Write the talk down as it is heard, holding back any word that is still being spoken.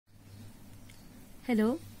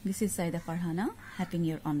Hello, this is Saida Farhana, having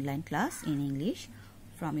your online class in English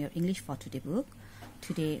from your English for Today book.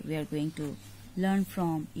 Today we are going to learn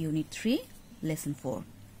from Unit 3, Lesson 4.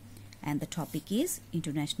 And the topic is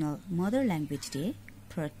International Mother Language Day,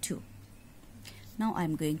 Part 2. Now I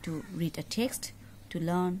am going to read a text to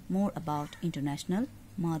learn more about International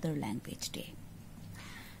Mother Language Day.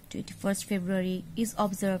 21st February is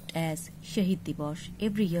observed as Shahid Diwas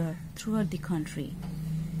every year throughout the country,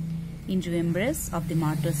 in remembrance of the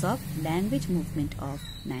martyrs of language movement of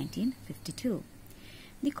 1952.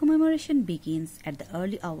 The commemoration begins at the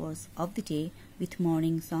early hours of the day with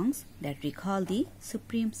morning songs that recall the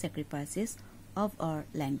supreme sacrifices of our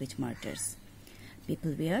language martyrs.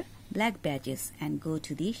 People wear black badges and go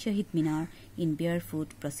to the Shahid Minar in barefoot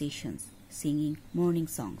processions, singing morning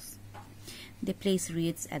songs. They place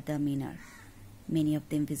wreaths at the Minar. Many of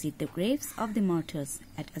them visit the graves of the martyrs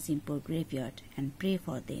at Azimpur graveyard and pray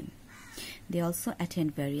for them. They also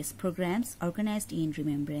attend various programs organized in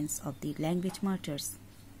remembrance of the language martyrs.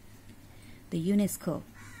 The UNESCO,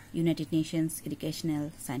 United Nations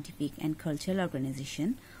Educational, Scientific and Cultural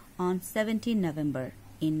Organization, on 17 November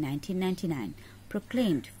in 1999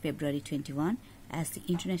 proclaimed February 21 as the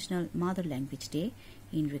International Mother Language Day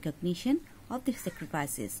in recognition of the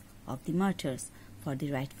sacrifices of the martyrs for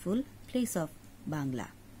the rightful place of Bangla.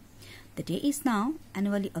 The day is now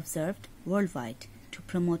annually observed worldwide to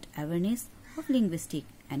promote awareness of linguistic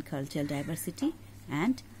and cultural diversity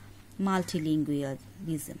and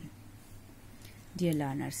multilingualism. Dear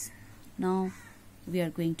learners, now we are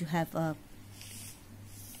going to have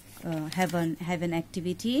an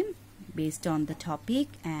activity based on the topic,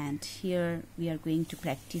 and here we are going to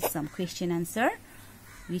practice some question answer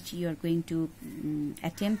which you are going to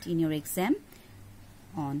attempt in your exam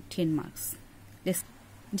on 10 marks.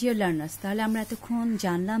 Dear learners, তাহলে আমরা এতক্ষণ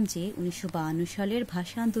জানলাম যে 1952 সালের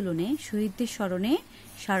ভাষা আন্দোলনে শহীদদের স্মরণে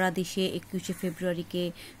সারা দেশে 21শে ফেব্রুয়ারিকে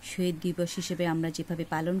শহীদ দিবস হিসেবে আমরা যেভাবে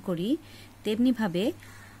পালন করি, তেমনিভাবে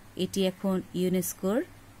এটি এখন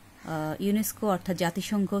ইউনেস্কো অর্থাৎ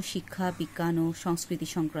জাতিসংঘ শিক্ষা, বিজ্ঞান ও সংস্কৃতি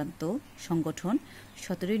সংক্রান্ত সংগঠন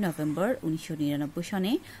 17 নভেম্বর 1999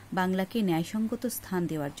 সনে বাংলাকে ন্যায়সঙ্গত স্থান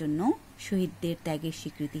দেওয়ার জন্য শহীদদের ত্যাগের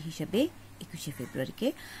স্বীকৃতি হিসেবে 21শে ফেব্রুয়ারিকে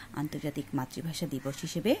আন্তর্জাতিক মাতৃভাষা দিবস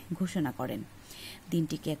হিসেবে ঘোষণা করেন।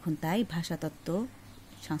 দিনটিকে এখন তাই ভাষাতত্ত্ব,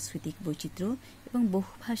 সাংস্কৃতিক বৈচিত্র্য এবং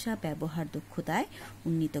বহুভাষা ব্যবহার দক্ষতায়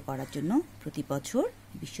উন্নীত করার জন্য প্রতি বছর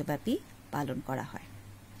বিশ্বব্যাপী পালন করা হয়।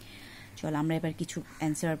 চল আমরা এবার কিছু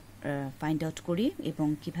অ্যান্সার ফাইন্ড আউট করি এবং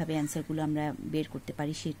কিভাবে অ্যান্সারগুলো আমরা বের করতে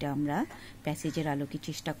পারি সেটা আমরা প্যাসেজের আলোকে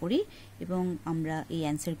চেষ্টা করি, এবং আমরা এই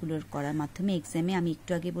অ্যান্সারগুলোর করার মাধ্যমে এক্সামে আমি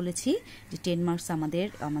একটু আগে বলেছি যে 10 মার্কস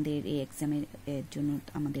আমাদের এই এক্সামের জন্য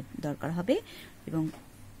আমাদের দরকার হবে, এবং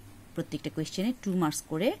প্রত্যেকটা কোয়েশ্চেনে 2 মার্কস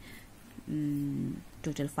করে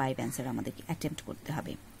টোটাল 5 অ্যান্সার আমাদেরকে অ্যাটেম্প্ট করতে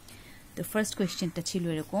হবে। তো ফার্স্ট কোয়েশ্চেনটা ছিল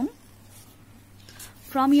এরকম: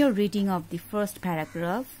 From your reading of the first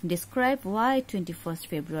paragraph, describe why 21st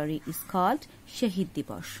February is called Shahid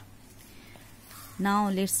Diwas. Now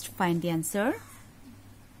let's find the answer.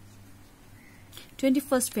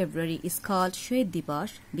 21st February is called Shahid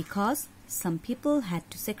Diwas because some people had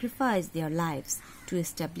to sacrifice their lives to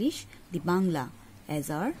establish the Bangla as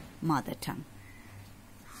our mother tongue.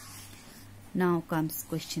 Now comes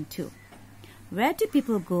question 2. Where do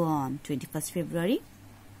people go on 21st February?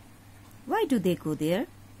 Why do they go there?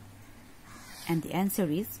 And the answer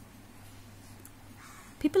is,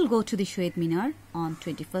 people go to the Shahid Minar on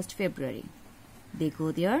 21st February. They go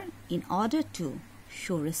there in order to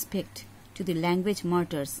show respect to the language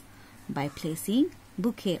martyrs by placing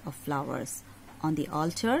bouquet of flowers on the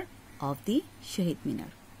altar of the Shahid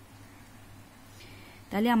Minar.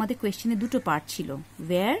 তাহলে আমাদের কোয়েশ্চেনে দুটো part ছিল,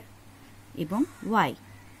 where এবং why.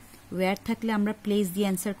 where থাকলে আমরা place দিয়ে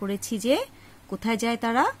answer করেছি যে কোথায় যায়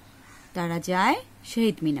তারা যায়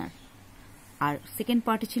শহীদ মিনার, আর সেকেন্ড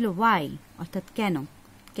পার্টে ছিল ওয়াই অর্থাৎ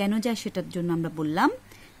কেন যায় সেটার জন্য আমরা বললাম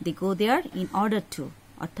দে গো দেয়ার ইন অর্ডার টু,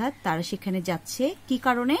 অর্থাৎ তারা সেখানে যাচ্ছে কি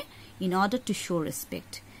কারণে, in order to show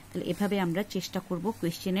respect. তাহলে এভাবে আমরা চেষ্টা করব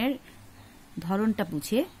কোয়েশ্চেনের ধরনটা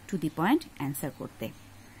বুঝে টু দি পয়েন্ট অ্যান্সার করতে।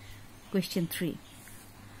 Question 3.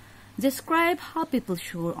 Describe how people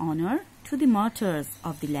show honor to the martyrs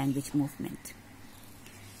of the language movement.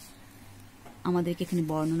 আমাদেরকে এখানে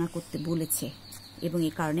বর্ণনা করতে বলেছে, এবং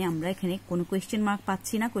এই কারণে আমরা এখানে কোনো কোয়েশ্চেন মার্ক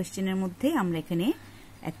পাচ্ছি না। কোয়েশ্চেনের মধ্যে আমরা এখানে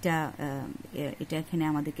এখানে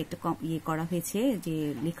আমাদেরকে একটা করা হয়েছে যে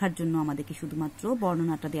লেখার জন্য আমাদেরকে শুধুমাত্র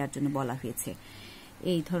বর্ণনাটা দেওয়ার জন্য বলা হয়েছে।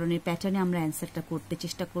 এই ধরনের প্যাটার্নে আমরা অ্যান্সারটা করতে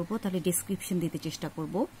চেষ্টা করব, তাহলে ডেসক্রিপশন দিতে চেষ্টা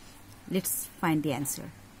করব। Let's find the answer.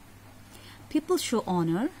 People show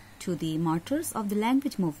honor to the martyrs of the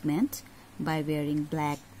language movement by wearing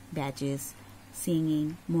black badges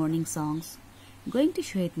singing morning songs, going to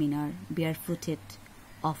Shahid Minar barefooted,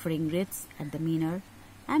 offering wreaths at the Minar,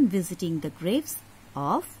 and visiting the graves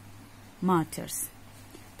of martyrs.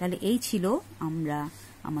 তাহলে এই ছিল আমরা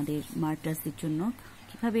আমাদের মার্টার্সদের জন্য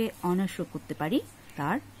কিভাবে honour show করতে পারি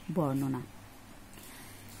তার বর্ণনা।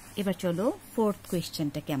 এবার চলো ফোর্থ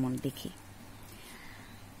কোয়েশ্চেনটা কেমন দেখি।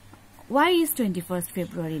 Why is 21st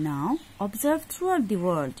February now observed throughout the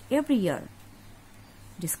world every year?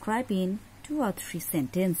 Describe in 2 or 3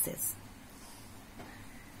 sentences.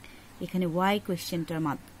 এখানে why কোয়েশ্চেনটার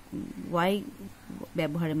why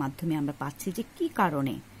ব্যবহারের মাধ্যমে আমরা পাচ্ছি যে কি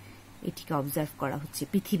কারণে এটিকে অবজার্ভ করা হচ্ছে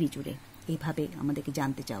পৃথিবী জুড়ে, এইভাবে আমাদেরকে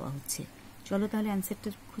জানতে চাওয়া হচ্ছে। চলো তাহলে অ্যান্সারটা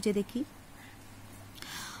খুঁজে দেখি।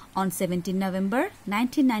 On 17 November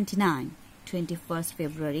 1999, 21st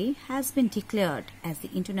February has been declared as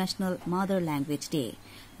the International Mother Language Day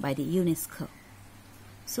by the UNESCO.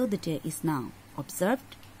 So the day is now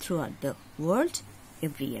observed throughout the world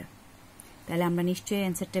every year. তাহলে আমরা নিশ্চয়ই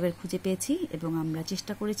অ্যান্সারটা এবার খুঁজে পেয়েছি এবং আমরা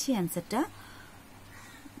চেষ্টা করেছি অ্যান্সারটা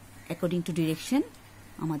অ্যাকর্ডিং টু ডিরেকশন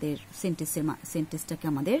আমাদের সেন্টেন্সটাকে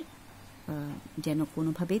আমাদের যেন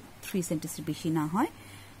কোনোভাবে 3 সেন্টেন্সের বেশি না হয়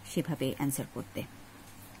সেভাবে অ্যান্সার করতে।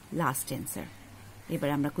 Last answer. এবার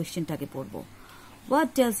আমরা কোয়েশ্চেনটাকে পড়ব। What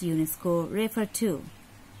does UNESCO refer to?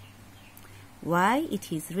 Why it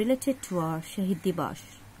is related to our Shahid Diwas?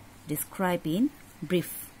 Describe in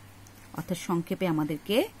brief. অর্থাৎ সংক্ষেপে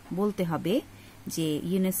আমাদেরকে বলতে হবে যে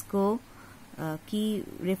ইউনেস্কো কি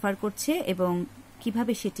রেফার করছে এবং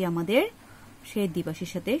কিভাবে সেটি আমাদের শহীদ দিবসের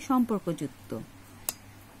সাথে সম্পর্কযুক্ত,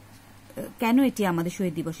 কেন এটি আমাদের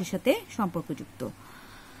শহীদ দিবসের সাথে সম্পর্কযুক্ত।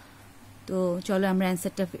 তো চলো আমরা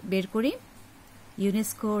অ্যান্সারটা বের করি।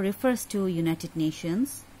 UNESCO refers to United Nations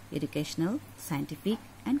educational, scientific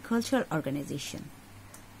and cultural organization.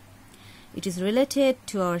 It is related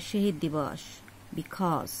to our Shahid Diwas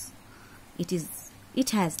because it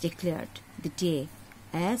has declared the day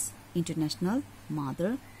as International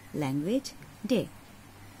Mother Language Day.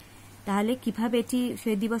 তাহলে কিভাবে এটি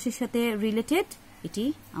শহীদ দিবসের সাথে রিলেটেড, এটি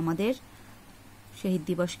আমাদের শহীদ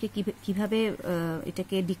দিবসকে কিভাবে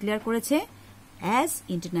এটাকে ডিক্লেয়ার করেছে as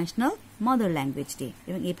international mother language day,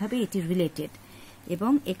 এবং এভাবে এটি রিলেটেড,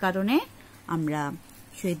 এবং এ কারণে আমরা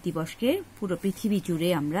শহীদ দিবসকে পুরো পৃথিবী জুড়ে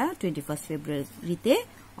আমরা 21 ফেব্রুয়ারিতে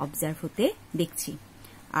অবজার্ভ হতে দেখছি।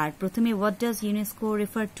 আর প্রথমে what does UNESCO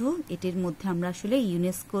refer to, এটির মধ্যে আমরা আসলে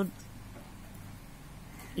ইউনেস্কোর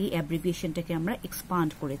এই অ্যাব্রিভিয়েশনটাকে আমরা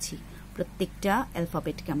এক্সপান্ড করেছি। প্রত্যেকটা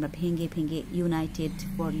অ্যালফাবেটকে আমরা ভেঙে ভেঙে United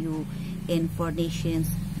for you, N for Nations,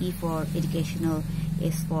 E for educational,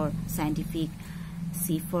 S for scientific,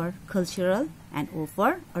 C for cultural and O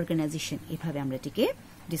for organisation, এভাবে আমরা এটিকে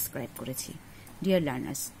ডিসক্রাইব করেছি। ডিয়ার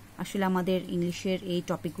লার্নার্স, আসলে আমাদের ইংলিশের এই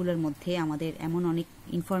টপিকগুলোর মধ্যে আমাদের এমন অনেক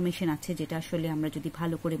ইনফরমেশন আছে যেটা আসলে আমরা যদি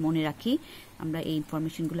ভালো করে মনে রাখি আমরা এই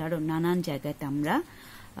ইনফরমেশনগুলো আরও নানান জায়গাতে আমরা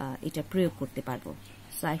এটা প্রয়োগ করতে পারবো।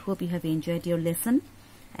 So I hope you have enjoyed your lesson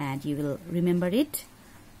and you will remember it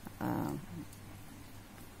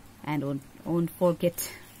and won't forget.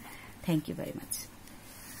 Thank you very much.